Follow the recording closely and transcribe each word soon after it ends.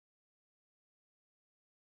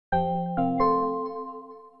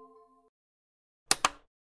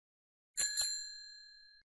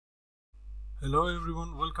Hello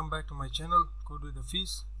everyone, welcome back to my channel Code with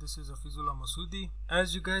Hafiz. This is Hafizullah Masoudi.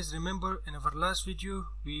 As you guys remember, in our last video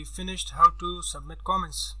we finished how to submit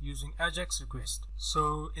comments using Ajax request.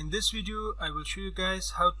 So in this video I will show you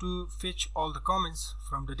guys how to fetch all the comments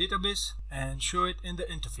from the database and show it in the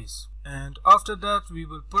interface. And after that we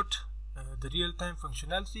will put the real-time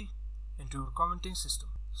functionality into our commenting system.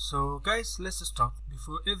 So guys, let's start.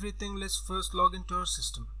 Before everything, let's first log into our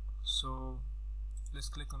system. So let's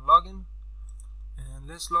click on login. And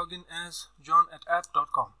let's log in as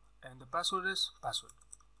john@app.com and the password is password.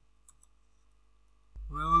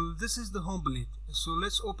 Well, this is the home blade. So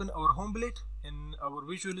let's open our home blade in our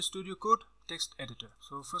Visual Studio Code text editor.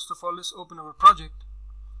 So first of all, let's open our project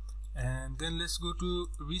and then let's go to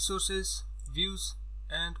resources, views,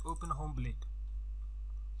 and open home blade.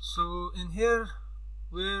 So in here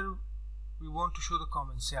where we want to show the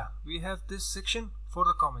comments, we have this section for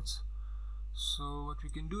the comments. So what we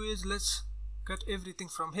can do is let's cut everything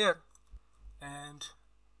from here and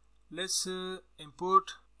let's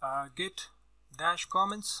import a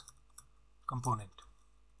get-comments component,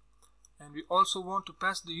 and we also want to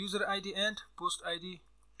pass the user ID and post ID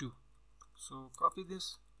too. So copy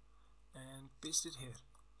this and paste it here.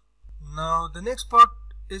 Now the next part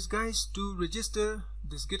is, guys, to register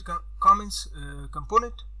this get-comments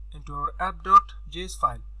component into our app.js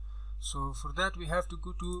file. So for that we have to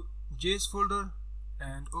go to JS folder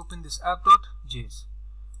and open this app.js,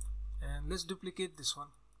 and let's duplicate this one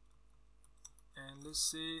and let's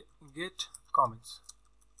say get comments,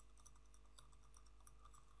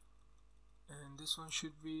 and this one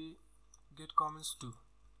should be get comments too.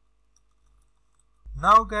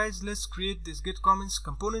 Now guys, let's create this get comments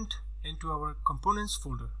component into our components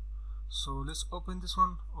folder. So let's open this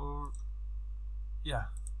one, or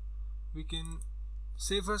we can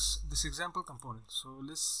save us this example component. So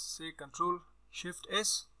let's say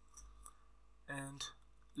Control-Shift-S and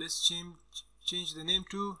let's change the name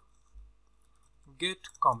to get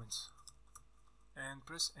comments and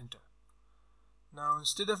press enter. Now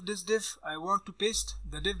instead of this div, I want to paste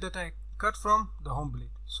the div that I cut from the home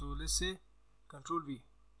blade. So let's say Control-V,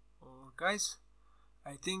 or guys,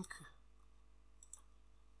 I think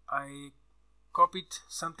I copied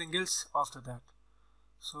something else after that.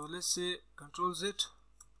 So let's say Control-Z.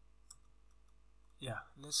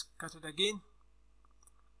 Let's cut it again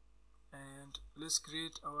and let's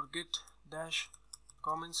create our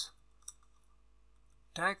get-comments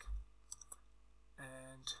tag,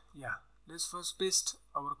 and let's first paste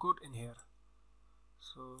our code in here.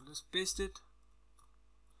 So let's paste it,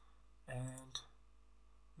 and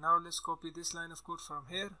now let's copy this line of code from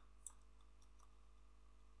here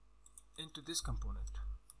into this component.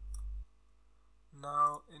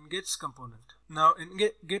 Now in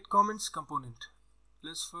get comments component,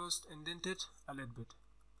 let's first indent it a little bit.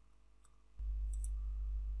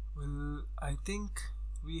 Well, I think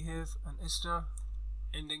we have an extra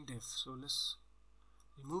ending div, so let's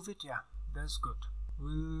remove it. That's good.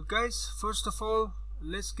 Well guys, first of all,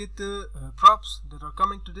 let's get the props that are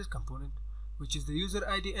coming to this component, which is the user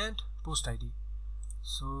ID and post ID.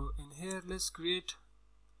 So in here let's create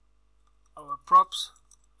our props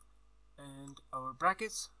and our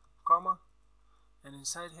brackets, comma, and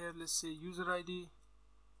inside here let's say user ID,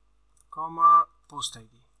 comma, post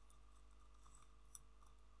ID.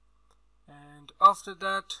 And after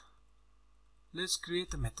that let's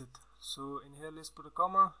create a method. So in here let's put a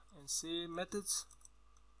comma and say methods,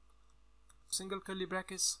 single curly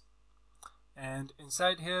brackets, and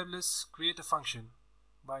inside here let's create a function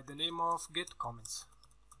by the name of get comments.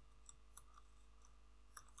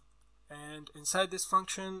 And inside this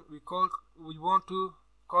function we want to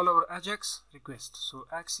call our Ajax request. So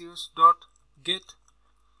axios.get,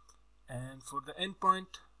 and for the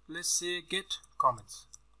endpoint let's say get comments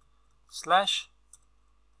slash,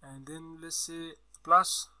 and then let's say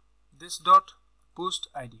plus this dot post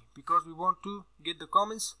ID, because we want to get the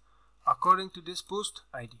comments according to this post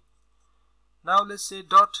ID. Now let's say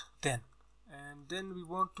dot 10, and then we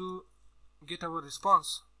want to get our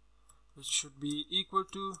response, which should be equal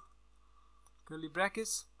to curly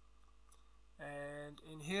brackets, and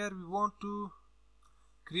in here we want to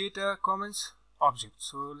create a comments object.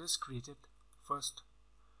 So let's create it first.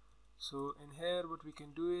 So in here what we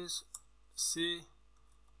can do is say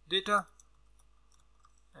data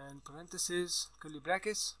and parentheses curly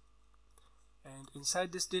brackets, and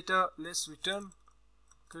inside this data let's return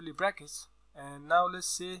curly brackets, and now let's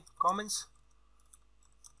say comments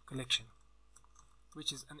collection,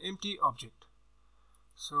 which is an empty object.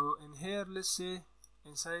 So in here let's say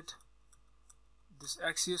inside this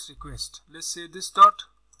Axios request, let's say this dot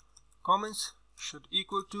comments should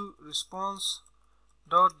equal to response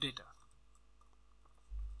dot data,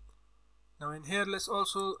 Now in here let's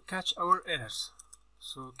also catch our errors.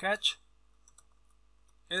 So catch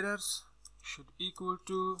errors should equal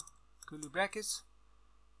to curly brackets,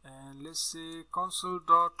 and let's say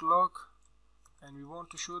console.log, and we want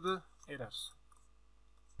to show the errors.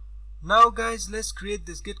 Now guys, let's create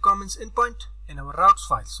this get comments endpoint in our routes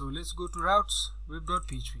file. So let's go to routes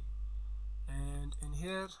web.php, and in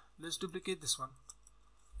here let's duplicate this one,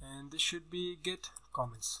 and this should be get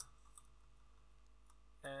comments,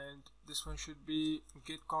 and this one should be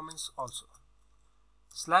get comments also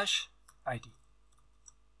 /id,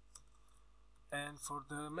 and for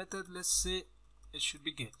the method let's say it should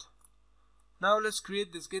be get. Now let's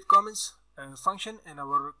create this get comments function in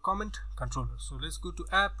our comment controller. So let's go to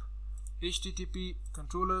app http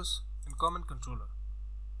controllers and comment controller.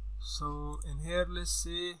 So in here let's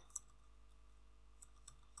say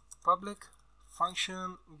public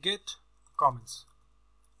function get comments,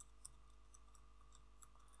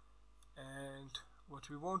 and what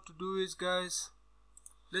we want to do is, guys,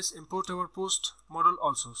 let's import our post model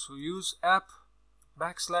also. So use app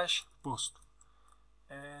 \post,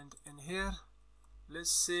 and in here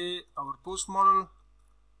let's say our post model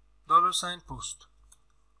 $post,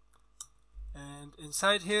 and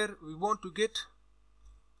inside here we want to get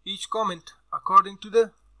each comment according to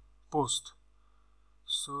the post.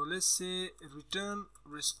 So let's say return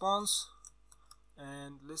response,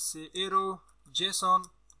 and let's say arrow JSON,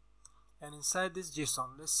 and inside this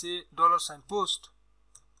JSON let's say $post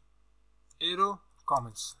arrow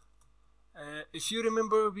comments. If you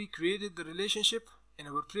remember, we created the relationship in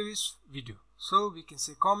our previous video, so we can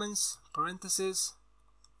say comments parentheses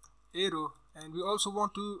arrow, and we also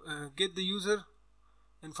want to get the user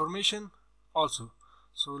information also.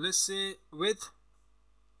 So let's say with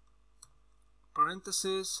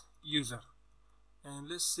parentheses user, and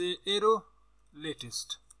let's say arrow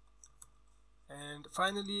latest, and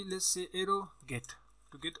finally let's say arrow get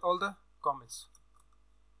to get all the comments.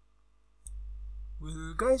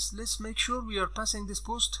 Well guys, let's make sure we are passing this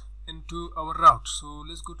post into our route. So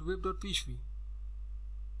let's go to web.php.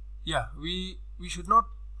 Yeah, we should not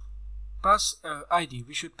pass id,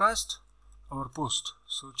 we should pass our post.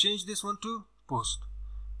 So change this one to post,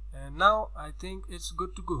 and now I think it's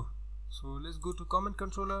good to go. So let's go to comment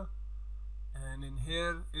controller, and in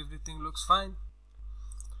here everything looks fine.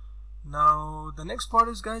 Now the next part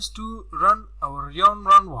is, guys, to run our yarn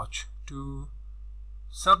run watch to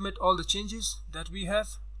submit all the changes that we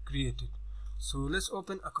have created. So let's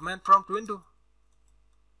open a command prompt window,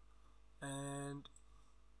 and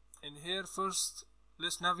in here first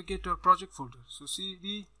let's navigate to our project folder. So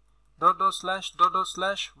cd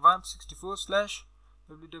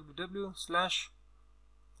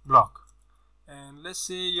 /vamp64/www/blog, and let's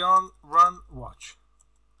say yarn run watch.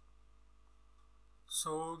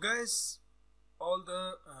 So guys, all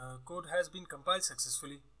the code has been compiled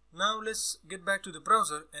successfully. Now let's get back to the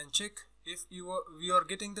browser and check if we are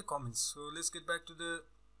getting the comments. So let's get back to the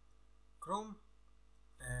Chrome,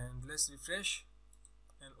 and let's refresh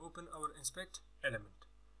and open our inspect element,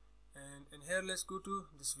 and in here let's go to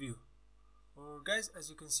this view. Oh guys, as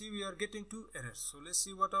you can see we are getting 2 errors. So let's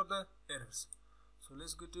see what are the errors. So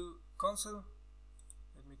let's go to console,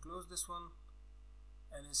 let me close this one,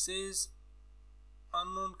 and it says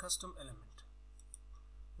unknown custom element.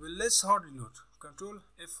 Well, let's hard reload, Control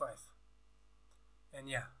F5, and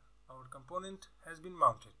yeah, our component has been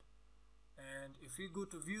mounted. And if we go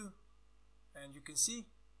to view, and you can see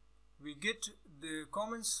we get the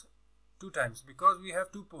comments 2 times because we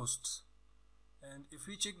have 2 posts. And if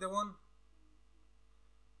we check the one,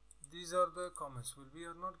 these are the comments. Well, we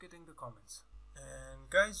are not getting the comments, and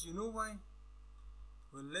guys, you know why?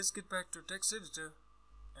 Well, let's get back to text editor,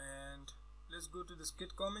 and let's go to this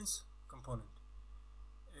get comments component.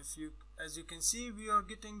 As you can see, we are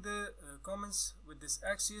getting the comments with this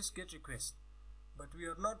Axios get request, but we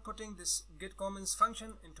are not putting this get comments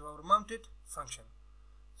function into our mounted function.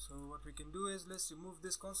 So what we can do is, let's remove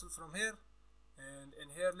this console from here, and in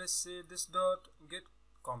here let's say this dot get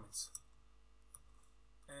comments,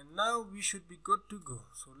 and now we should be good to go.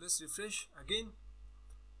 So let's refresh again,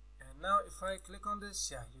 and now if I click on this,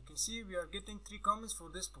 yeah, you can see we are getting 3 comments for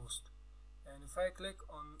this post, and if I click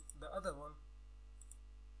on the other one,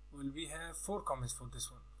 well, we have 4 comments for this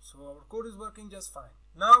one. So our code is working just fine.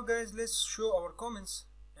 Now guys, let's show our comments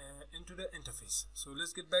into the interface. So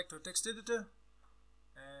let's get back to text editor,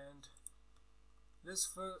 and let's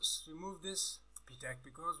first remove this p tag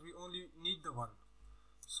because we only need the one.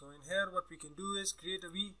 So in here what we can do is create a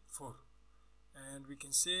v4, and we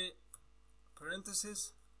can say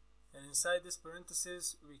parenthesis, and inside this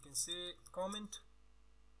parenthesis we can say comment,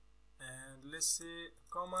 and let's say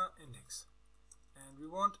comma index, and we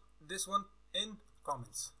want this one in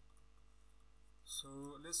comments. So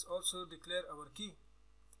let's also declare our key,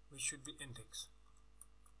 which should be index.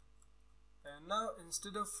 And now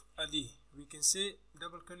instead of Ali, we can say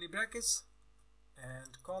double curly brackets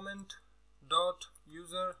and comment dot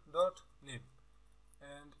user dot name.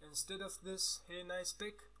 And instead of this hey nice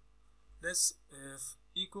pic, let's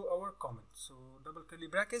echo our comment. So double curly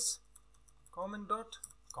brackets, comment dot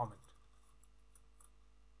comment.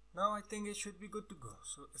 Now I think it should be good to go.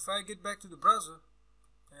 So if I get back to the browser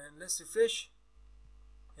and let's refresh,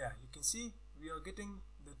 yeah, you can see we are getting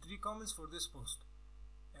the 3 comments for this post,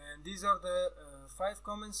 and these are the 5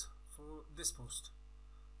 comments for this post.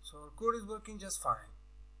 So our code is working just fine.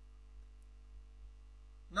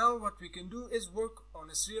 Now what we can do is work on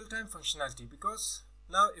its real-time functionality, because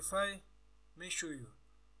now if I may show you,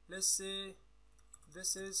 let's say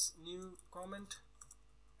this is new comment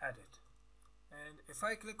added, and if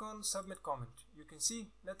I click on submit comment, you can see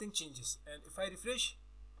nothing changes, and if I refresh,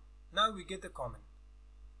 now we get the comment.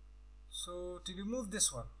 So to remove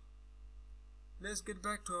this one, let's get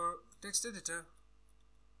back to our text editor,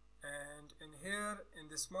 and in here in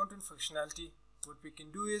this mountain functionality, what we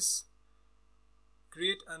can do is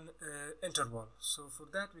create an interval. So for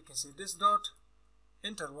that we can say this dot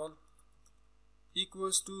interval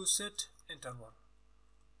equals to set interval,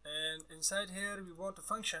 and inside here we want a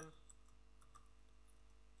function,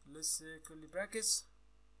 let's say curly brackets,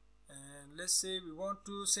 and let's say we want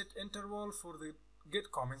to set interval for the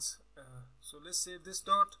get comments. So let's say this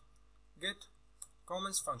dot get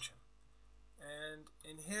comments function, and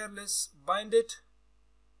in here let's bind it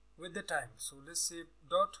with the time. So let's say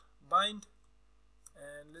dot bind,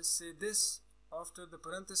 and let's say this after the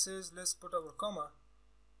parentheses let's put our comma,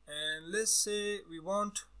 and let's say we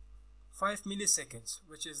want 5 milliseconds,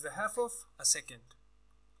 which is the half of a second,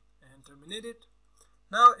 and terminate it.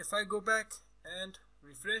 Now if I go back and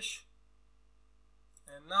refresh,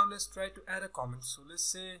 and now let's try to add a comment. So let's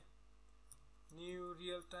say new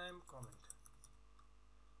real-time comment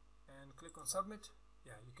and click on submit.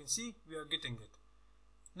 Yeah, you can see we are getting it.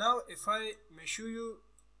 Now if I may show you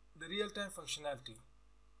the real-time functionality,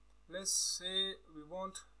 let's say we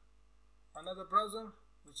want another browser,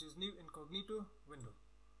 which is new incognito window.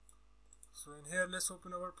 So in here let's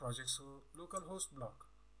open our project, so localhost block,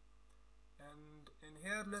 and in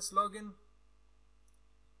here let's log in.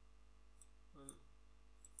 Well,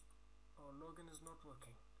 our login is not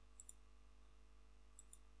working.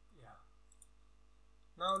 Yeah,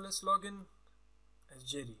 now let's log in as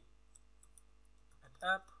Jerry at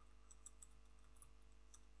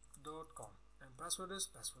app.com, and password is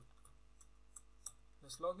password.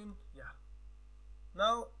 Let's log in. Yeah,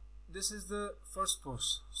 now this is the first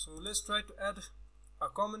post. So let's try to add a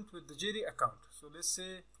comment with the Jerry account. So let's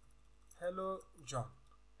say hello John,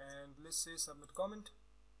 and let's say submit comment.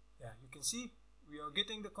 Yeah, you can see we are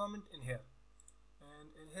getting the comment in here,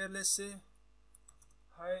 and in here let's say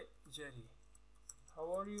hi Jerry,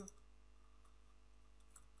 how are you,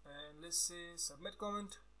 and let's say submit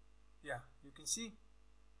comment. Yeah, you can see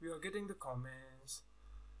we are getting the comments.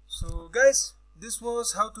 So guys, this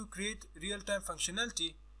was how to create real-time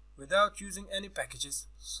functionality without using any packages.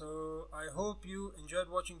 So I hope you enjoyed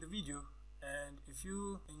watching the video, and if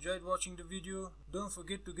you enjoyed watching the video, don't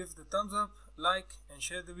forget to give the thumbs up, like, and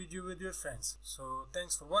share the video with your friends. So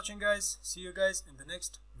thanks for watching guys. See you guys in the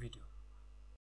next video.